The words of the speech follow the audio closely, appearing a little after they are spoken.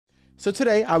So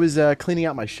today I was cleaning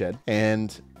out my shed,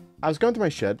 and I was going through my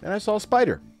shed, and I saw a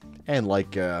spider. And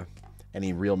like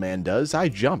any real man does, I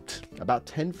jumped about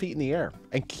 10 feet in the air.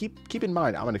 And keep in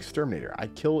mind, I'm an exterminator. I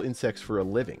kill insects for a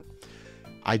living.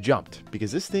 I jumped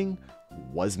because this thing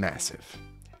was massive.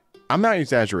 I'm not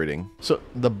exaggerating. So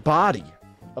the body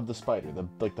of the spider, the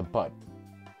butt,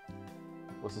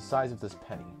 was the size of this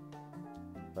penny,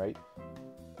 right?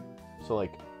 So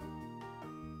like,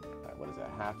 what is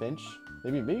that, ½ inch?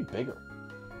 Maybe bigger.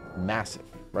 Massive,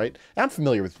 right? And I'm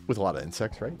familiar with a lot of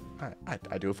insects, right?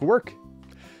 I do it for work.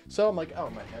 So I'm like,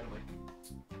 oh, my head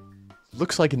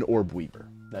looks like an orb weaver.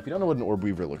 Now, if you don't know what an orb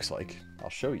weaver looks like, I'll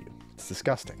show you. It's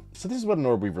disgusting. So this is what an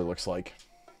orb weaver looks like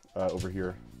over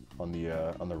here on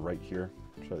the right here.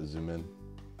 Try to zoom in.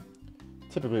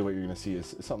 Typically, what you're gonna see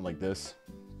is something like this.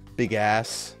 Big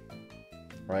ass,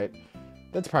 right?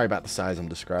 That's probably about the size I'm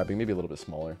describing, maybe a little bit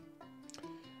smaller.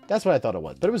 That's what I thought it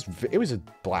was, but it was a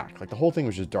black. Like the whole thing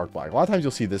was just dark black. A lot of times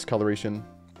you'll see this coloration,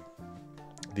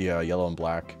 the yellow and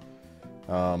black.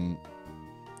 More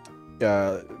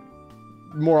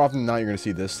often than not, you're gonna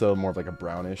see this though, more of like a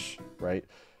brownish, right?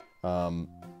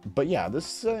 But yeah,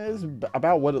 this is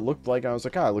about what it looked like. I was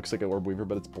like, it looks like an orb weaver,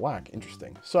 but it's black.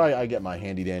 Interesting. So I get my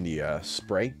handy dandy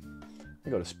spray. I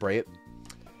go to spray it,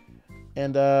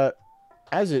 and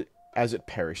as it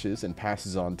perishes and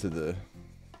passes on to the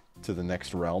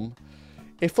next realm,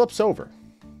 it flips over.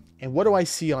 And what do I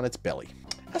see on its belly?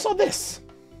 I saw this.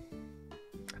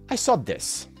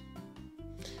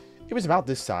 It was about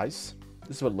this size.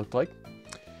 This is what it looked like.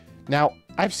 Now,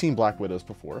 I've seen Black Widows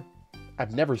before.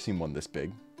 I've never seen one this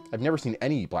big. I've never seen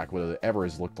any Black Widow that ever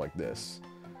has looked like this.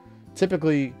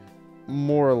 Typically,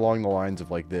 more along the lines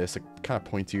of like this, like kind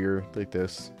of pointier, like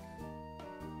this.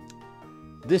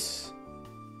 This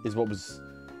is what was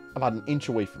about an inch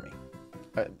away from me.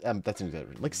 That's an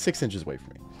exaggeration. Like 6 inches away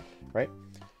from me, right?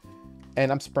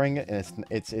 And I'm spraying it, and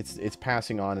it's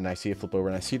passing on, and I see it flip over,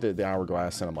 and I see the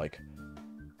hourglass, and I'm like,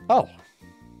 oh,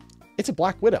 it's a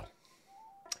Black Widow.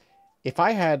 If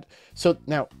I had... So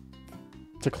now,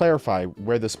 to clarify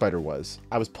where the spider was,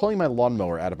 I was pulling my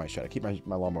lawnmower out of my shed. I keep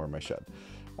my lawnmower in my shed,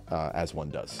 as one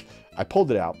does. I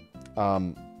pulled it out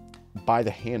by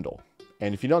the handle.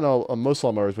 And if you don't know, most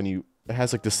lawnmowers, it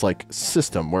has like this like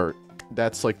system where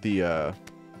that's like the...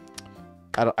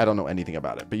 I don't know anything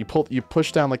about it, but you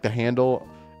push down like the handle,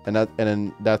 and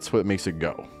then that's what makes it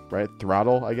go, right?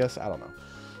 Throttle, I guess. I don't know.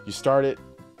 You start it,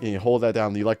 and you hold that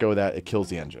down, you let go of that, it kills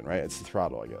the engine, right? It's the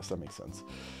throttle, I guess. That makes sense.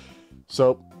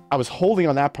 So I was holding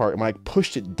on that part, and when I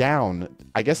pushed it down,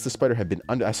 I guess the spider had been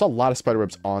under. I saw a lot of spider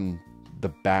webs on the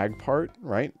bag part,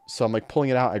 right? So I'm like pulling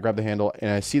it out, I grab the handle,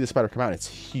 and I see the spider come out, and it's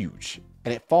huge.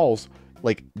 And it falls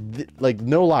like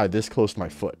no lie, this close to my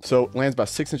foot. So it lands about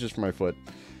 6 inches from my foot.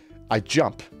 I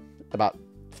jump about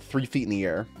 3 feet in the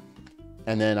air,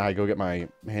 and then I go get my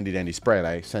handy dandy spray, and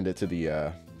I send it to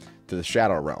the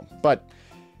shadow realm. But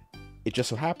it just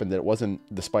so happened that it wasn't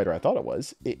the spider I thought it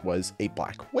was. It was a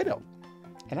Black Widow,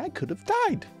 and I could have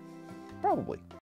died, probably.